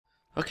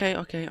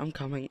Okay, I'm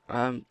coming.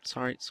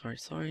 Sorry.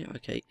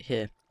 Okay,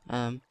 here.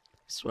 This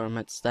is where I'm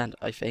meant to stand,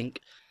 I think.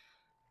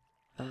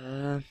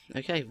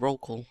 Okay, roll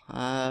call.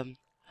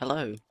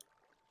 Hello.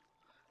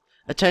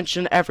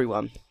 Attention,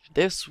 everyone.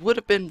 This would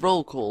have been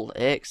roll call,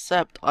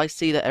 except I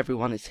see that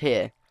everyone is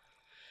here.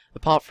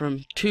 Apart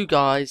from two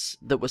guys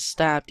that were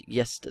stabbed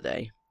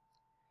yesterday.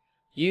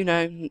 You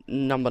know,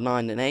 number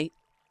 9 and 8.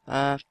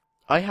 I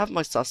have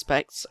my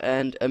suspects,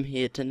 and am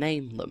here to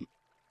name them.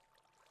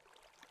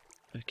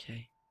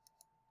 Okay.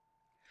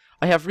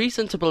 I have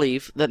reason to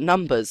believe that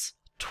numbers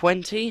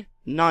 20,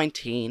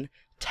 19,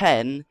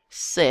 10,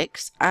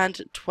 6,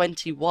 and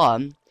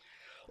 21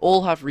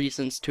 all have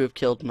reasons to have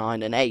killed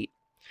 9 and 8.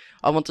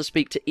 I want to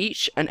speak to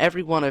each and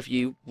every one of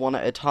you one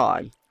at a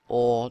time.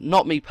 Or,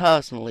 not me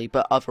personally,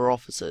 but other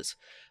officers.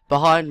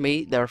 Behind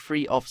me, there are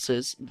 3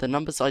 officers. The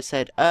numbers I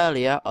said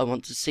earlier, I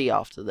want to see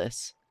after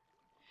this.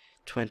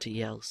 20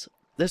 yells.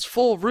 There's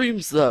 4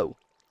 rooms, though!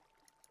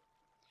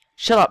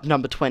 Shut up,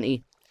 number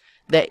 20.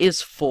 There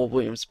is 4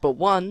 rooms, but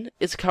one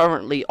is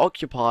currently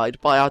occupied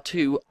by our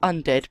 2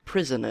 undead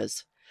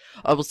prisoners.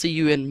 I will see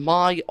you in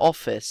my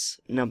office,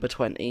 number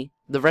 20.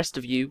 The rest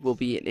of you will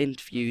be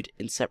interviewed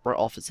in separate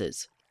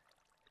offices.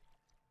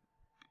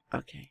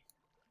 Okay.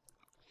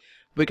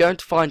 We're going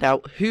to find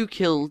out who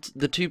killed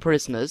the 2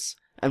 prisoners,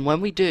 and when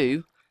we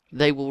do,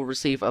 they will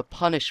receive a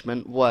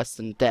punishment worse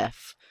than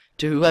death.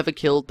 To whoever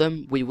killed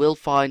them, we will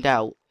find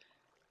out.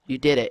 You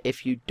did it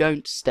if you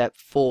don't step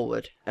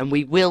forward, and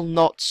we will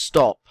not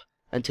stop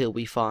until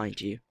we find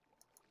you.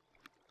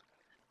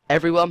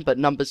 Everyone but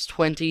numbers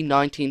 20,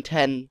 19,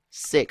 10,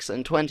 6,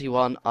 and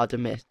 21 are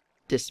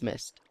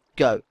dismissed.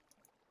 Go.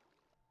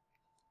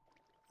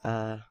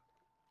 I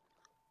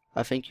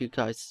think you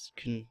guys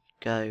can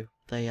go.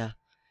 They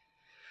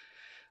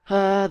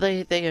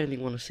only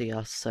want to see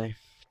us, so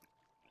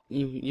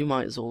you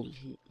might as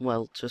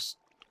well just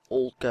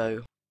all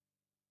go.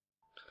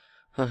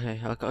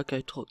 Okay, I gotta go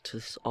talk to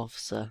this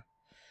officer.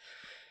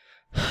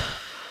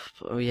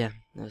 Oh yeah,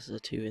 there's the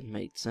 2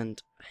 inmates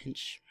and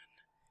henchmen.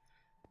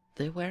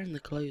 They're wearing the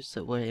clothes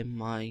that were in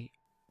my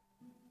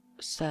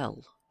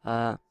cell.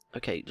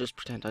 Okay, just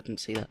pretend I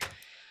didn't see that.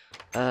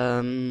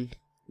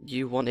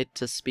 You wanted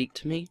to speak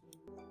to me?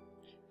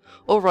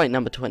 Alright,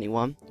 number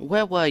 21.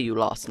 Where were you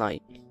last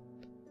night?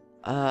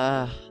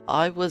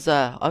 I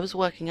was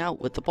working out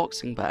with the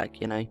boxing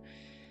bag, you know.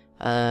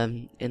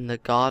 In the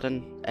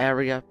garden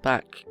area,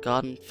 back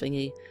garden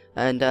thingy.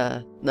 And,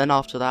 then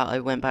after that I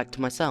went back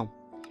to my cell.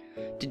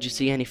 Did you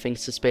see anything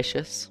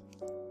suspicious?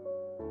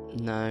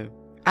 No.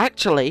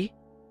 Actually,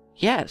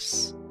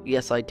 yes.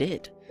 Yes, I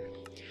did.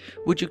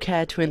 Would you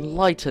care to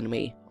enlighten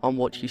me on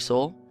what you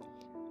saw?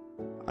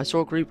 I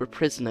saw a group of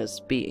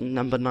prisoners beating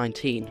number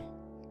 19.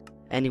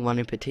 Anyone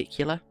in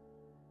particular?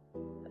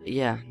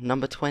 Yeah,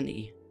 number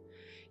 20.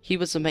 He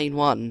was the main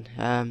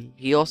one.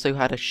 He also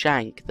had a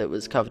shank that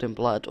was covered in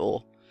blood,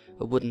 or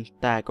a wooden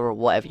dagger, or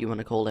whatever you want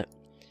to call it.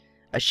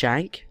 A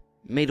shank?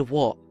 Made of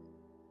what?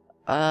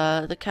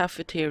 The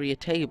cafeteria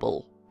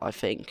table, I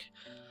think.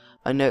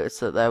 I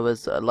noticed that there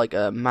was, like,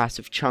 a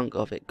massive chunk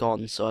of it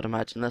gone, so I'd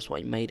imagine that's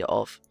what he made it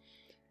of.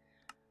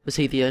 Was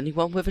he the only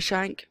one with a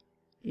shank?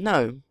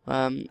 No,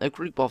 a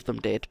group of them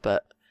did,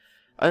 but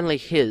only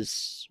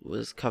his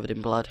was covered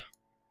in blood.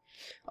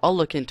 I'll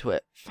look into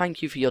it.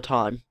 Thank you for your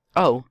time.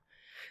 Oh,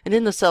 and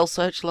in the cell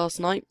search last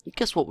night,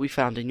 guess what we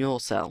found in your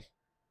cell?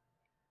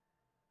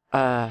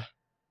 What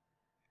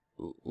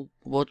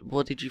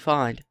did you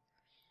find?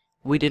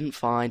 We didn't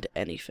find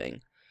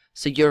anything,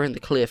 so you're in the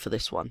clear for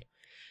this one.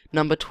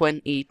 Number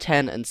 20,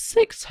 10, and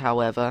 6,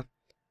 however,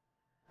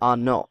 are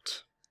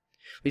not.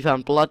 We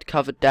found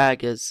blood-covered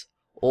daggers,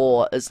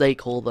 or, as they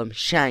call them,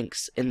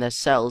 shanks, in their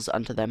cells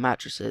under their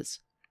mattresses.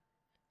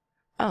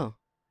 Oh.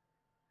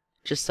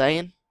 Just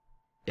saying,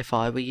 if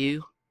I were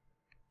you,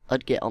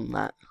 I'd get on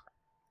that.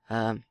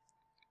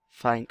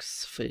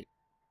 Thanks for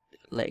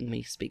letting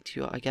me speak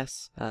to you, I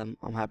guess. I'm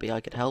happy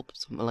I could help,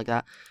 something like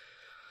that.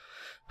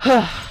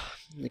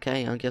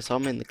 Okay, I guess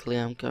I'm in the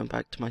clear. I'm going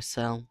back to my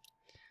cell.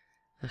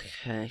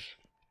 Okay.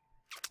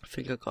 I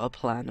think I've got a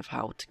plan of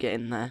how to get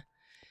in there.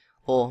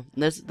 Or,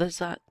 there's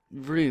that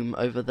room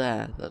over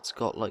there that's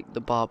got, like,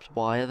 the barbed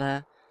wire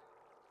there.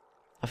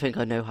 I think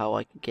I know how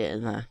I can get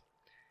in there.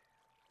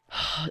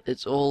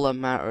 It's all a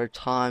matter of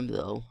time,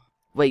 though.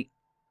 Wait.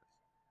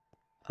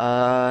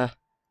 Am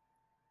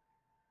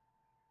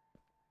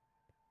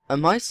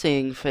I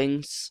seeing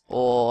things,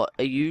 or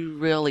are you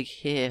really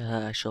here,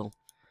 Herschel?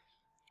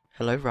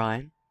 Hello,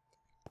 Ryan.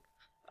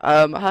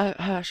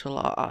 Herschel,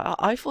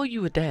 I thought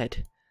you were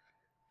dead.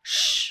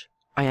 Shh,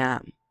 I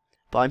am.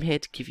 But I'm here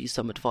to give you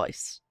some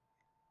advice.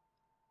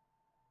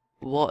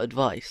 What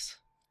advice?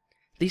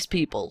 These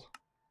people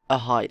are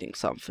hiding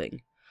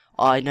something.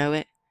 I know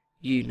it,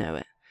 you know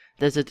it.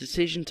 There's a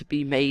decision to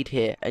be made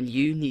here, and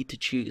you need to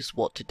choose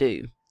what to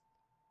do.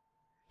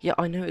 Yeah,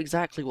 I know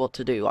exactly what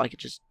to do. I could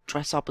just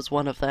dress up as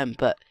one of them,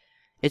 but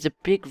it's a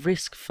big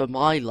risk for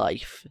my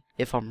life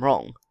if I'm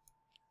wrong.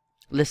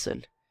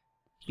 Listen,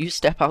 you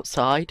step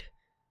outside,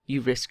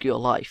 you risk your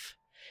life.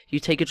 You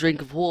take a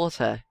drink of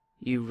water,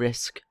 you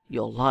risk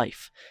your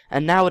life.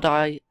 And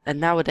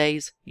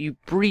nowadays, you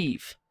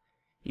breathe,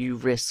 you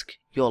risk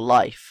your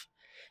life.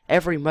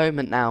 Every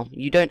moment now,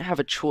 you don't have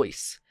a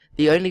choice.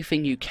 The only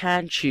thing you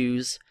can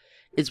choose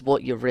is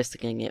what you're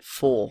risking it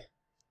for.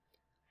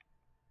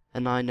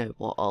 And I know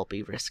what I'll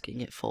be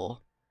risking it for.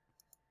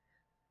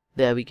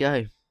 There we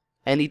go.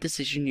 Any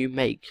decision you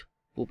make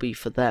will be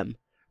for them,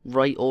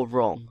 right or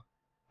wrong.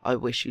 I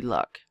wish you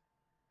luck.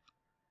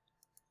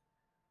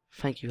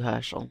 Thank you,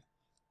 Herschel.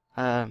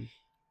 I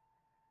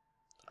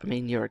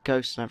mean, you're a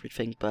ghost and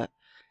everything, but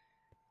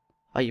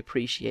I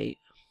appreciate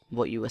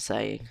what you were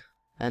saying.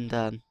 And,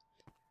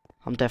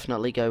 I'm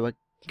definitely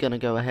gonna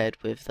go ahead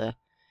with the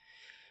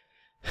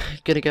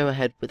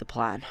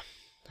plan.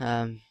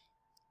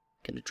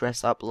 Gonna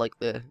dress up like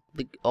the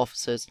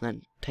officers and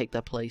then take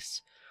their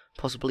place.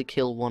 Possibly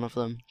kill one of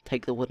them,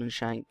 take the wooden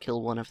shank,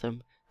 kill one of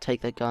them,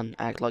 take their gun,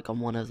 act like I'm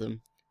one of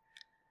them.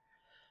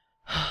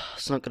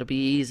 It's not gonna be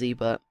easy,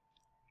 but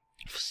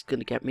if it's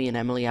gonna get me and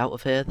Emily out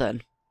of here,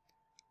 then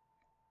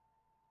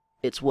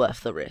it's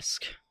worth the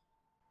risk.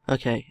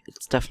 Okay,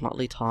 it's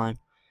definitely time.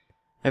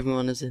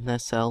 Everyone is in their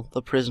cell.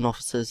 The prison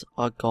officers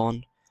are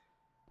gone.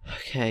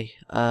 Okay,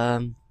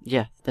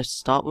 yeah, let's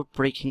start with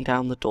breaking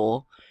down the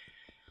door.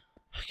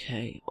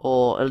 Okay,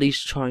 or at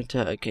least trying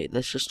to, okay,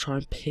 let's just try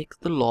and pick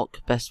the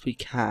lock best we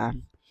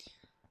can.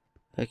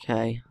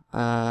 Okay,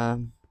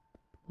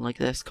 like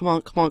this. Come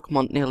on, come on, come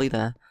on, nearly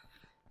there.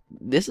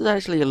 This is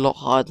actually a lot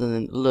harder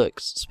than it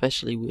looks,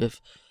 especially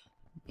with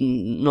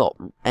not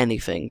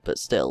anything, but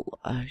still.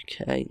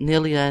 Okay,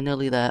 nearly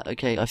there.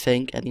 Okay, I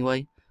think,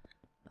 anyway.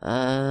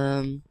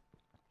 Okay.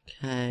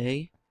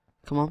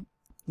 Come on.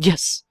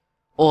 Yes!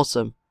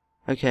 Awesome.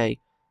 Okay,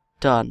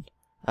 done.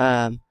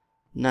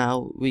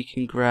 Now we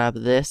can grab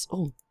this.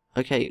 Oh,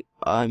 okay,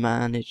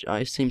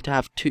 I seem to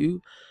have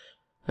two.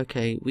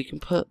 Okay, we can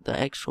put the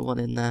extra one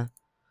in there.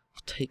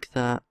 I'll take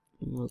that.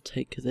 We'll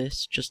take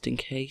this, just in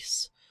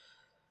case.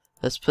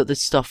 Let's put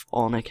this stuff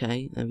on,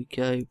 okay? There we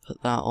go.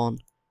 Put that on.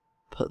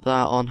 Put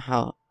that on.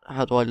 How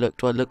do I look?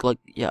 Do I look like...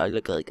 Yeah, I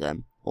look like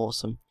them.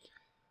 Awesome.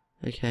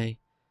 Okay.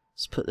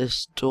 Let's put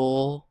this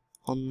door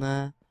on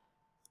there.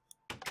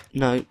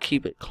 No,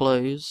 keep it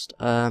closed.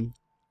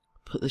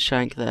 Put the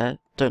shank there.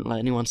 Don't let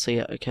anyone see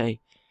it, okay?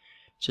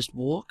 Just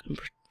walk and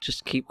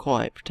just keep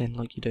quiet. Pretend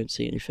like you don't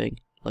see anything.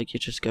 Like you're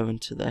just going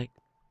to there.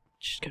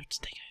 Just going to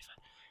take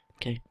over.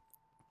 Okay.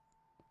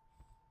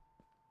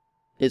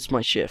 It's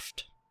my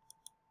shift.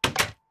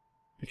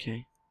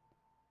 Okay.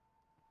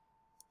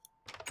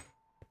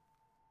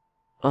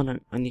 Oh no,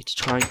 I need to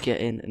try and get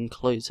in and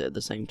close it at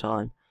the same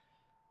time.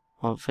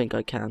 I don't think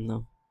I can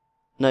though.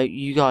 No,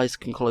 you guys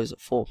can close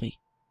it for me.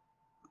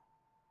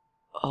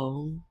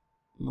 Oh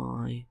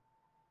my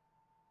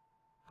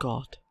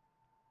god.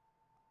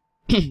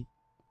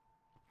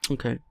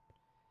 Okay.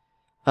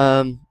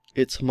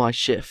 It's my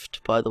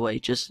shift, by the way,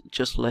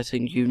 just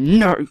letting you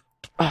know.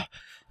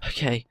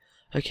 Okay,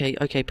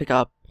 pick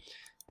up.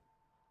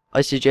 I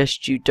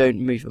suggest you don't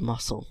move a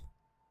muscle.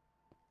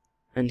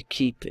 And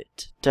keep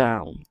it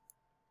down.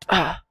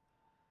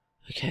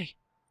 Okay.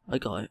 I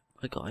got it.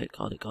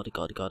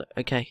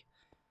 Okay.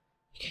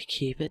 Okay,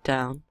 keep it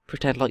down.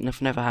 Pretend like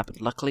nothing ever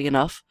happened. Luckily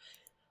enough,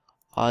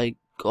 I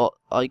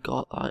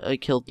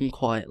killed them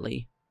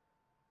quietly.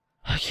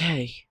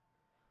 Okay.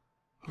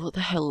 What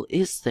the hell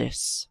is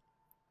this?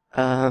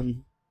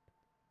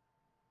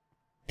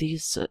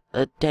 These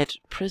are dead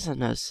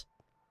prisoners.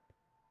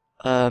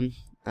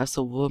 That's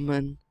a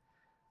woman.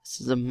 This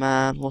is a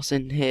man. What's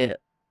in here?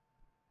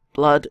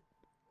 Blood.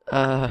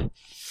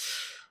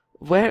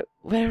 Where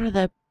are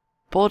their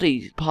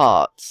body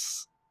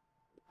parts?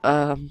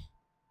 And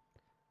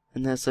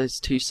there's those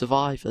two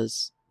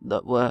survivors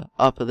that were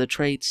up at the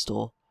trade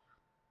store.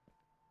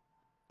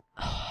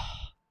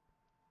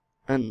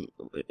 And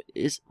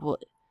is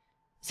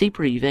he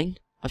breathing?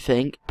 I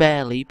think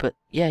barely, but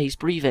yeah, he's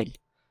breathing.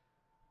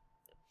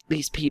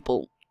 These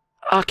people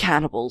are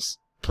cannibals.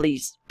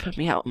 Please put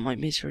me out of my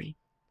misery.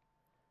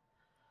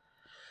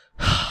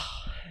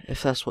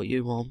 If that's what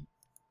you want.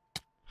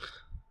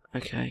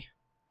 Okay.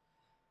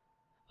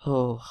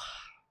 Oh.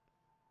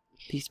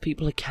 These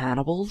people are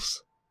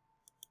cannibals?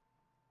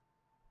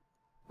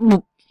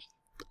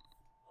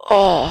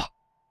 Oh,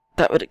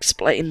 that would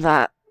explain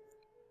that.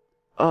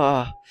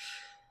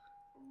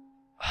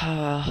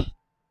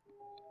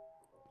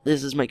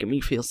 This is making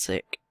me feel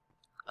sick.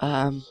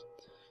 What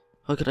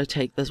could I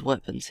take? There's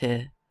weapons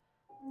here.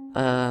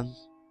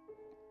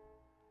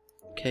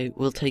 Okay,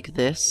 we'll take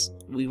this.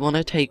 We want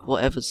to take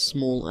whatever's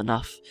small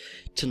enough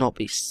to not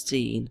be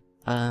seen.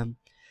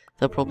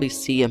 They'll probably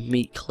see a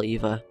meat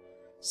cleaver.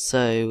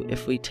 So,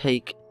 if we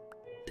take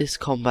this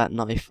combat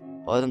knife,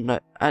 I don't know,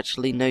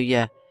 actually, no,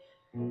 yeah.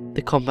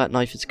 The combat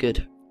knife is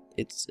good.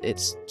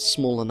 It's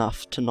small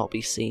enough to not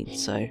be seen,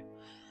 so...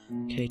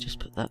 Okay, just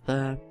put that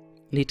there.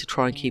 Need to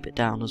try and keep it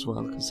down as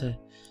well, because...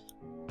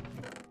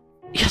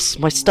 Yes,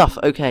 my stuff!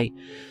 Okay.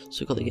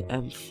 So we got the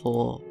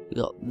M4, we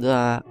got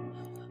that.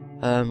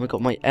 We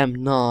got my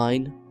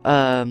M9.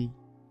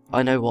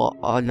 I know what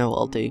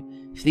I'll do.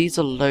 If these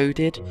are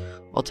loaded,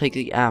 I'll take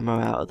the ammo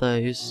out of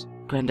those.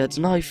 Granddad's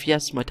knife,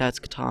 yes, my dad's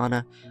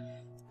katana.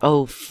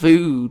 Oh,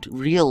 food,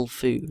 real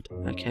food.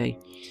 Okay,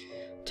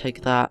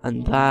 take that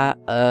and that.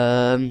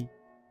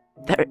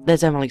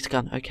 There's Emily's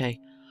gun. Okay.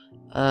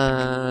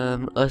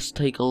 Let's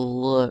take a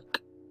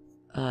look.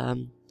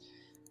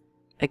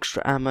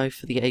 Extra ammo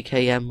for the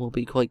AKM will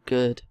be quite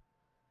good.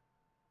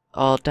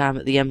 Oh, damn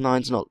it, the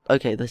M9's not...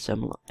 Okay, this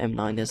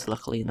M9 is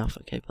luckily enough.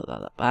 Okay, put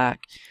that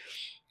back.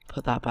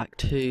 Put that back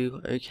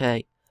too.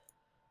 Okay.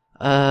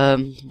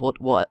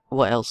 What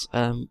else?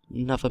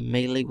 Another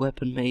melee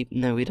weapon, maybe?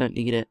 No, we don't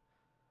need it.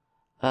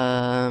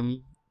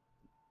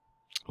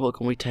 What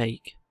can we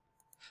take?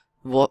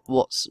 What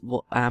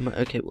ammo?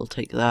 Okay, we'll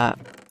take that.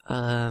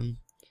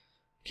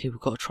 Okay, we've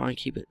got to try and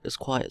keep it as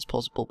quiet as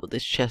possible, but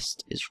this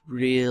chest is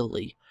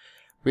really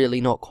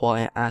not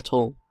quiet at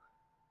all.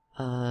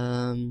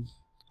 I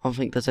don't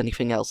think there's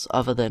anything else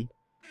other than...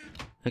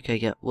 Okay,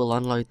 yeah, we'll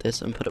unload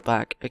this and put it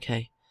back.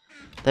 Okay.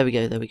 There we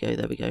go.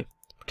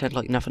 Pretend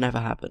like nothing ever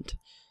happened.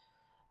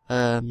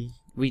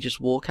 We just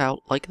walk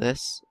out like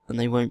this, and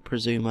they won't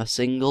presume a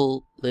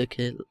single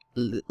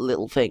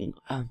little thing.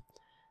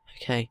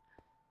 Okay.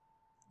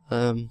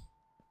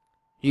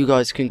 You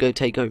guys can go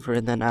take over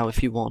in there now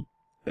if you want.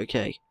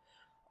 Okay.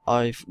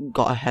 I've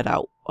got to head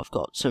out. I've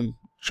got some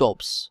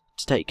jobs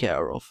to take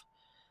care of.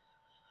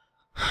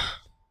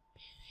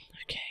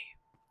 Okay.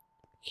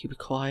 Keep it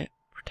quiet.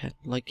 Pretend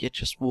like you're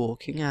just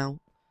walking out.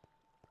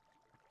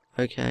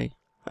 Okay.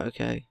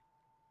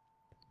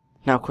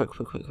 Now quick.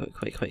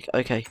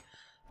 Okay.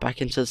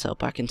 Back into the cell.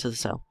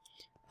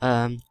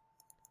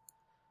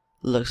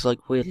 Looks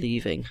like we're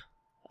leaving.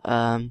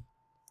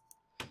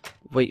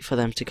 Wait for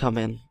them to come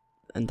in.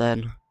 And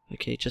then,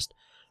 okay,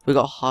 we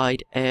gotta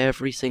hide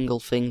every single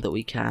thing that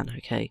we can,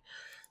 okay?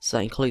 So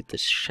that include the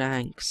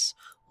shanks,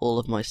 all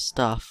of my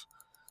stuff.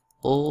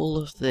 All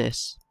of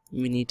this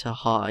we need to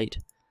hide.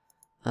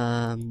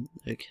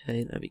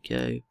 Okay, there we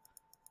go.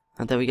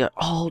 And there we go.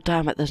 Oh,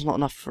 damn it, there's not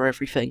enough for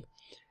everything.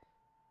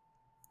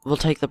 We'll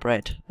take the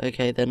bread.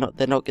 Okay, they're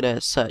not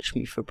gonna search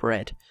me for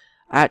bread.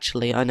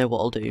 Actually, I know what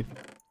I'll do.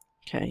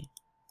 Okay.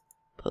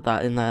 Put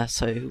that in there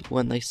so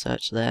when they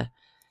search there.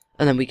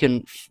 And then we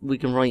can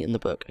write in the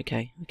book.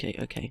 Okay.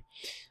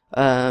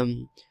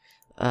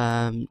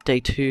 Day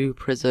 2,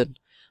 prison.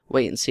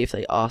 Wait and see if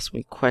they ask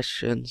me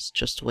questions.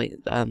 Just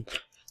wait.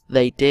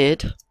 They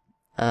did.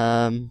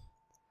 They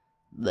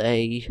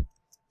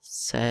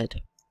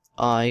said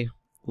I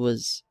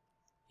was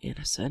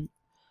innocent.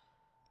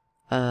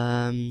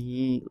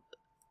 The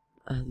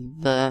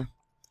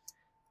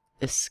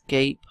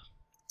escape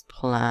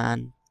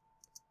plan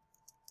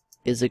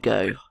is a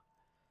go.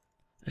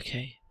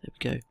 Okay, there we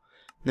go.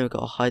 Now we've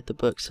got to hide the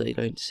book so you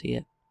don't see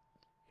it.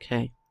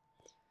 Okay.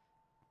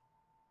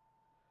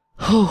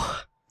 Whew.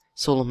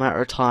 It's all a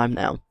matter of time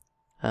now.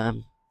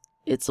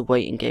 It's a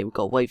waiting game. We've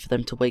got to wait for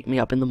them to wake me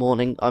up in the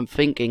morning. I'm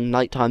thinking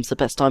nighttime's the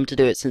best time to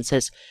do it since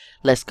there's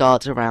less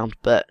guards around,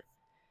 but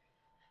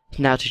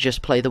now to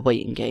just play the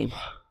waiting game.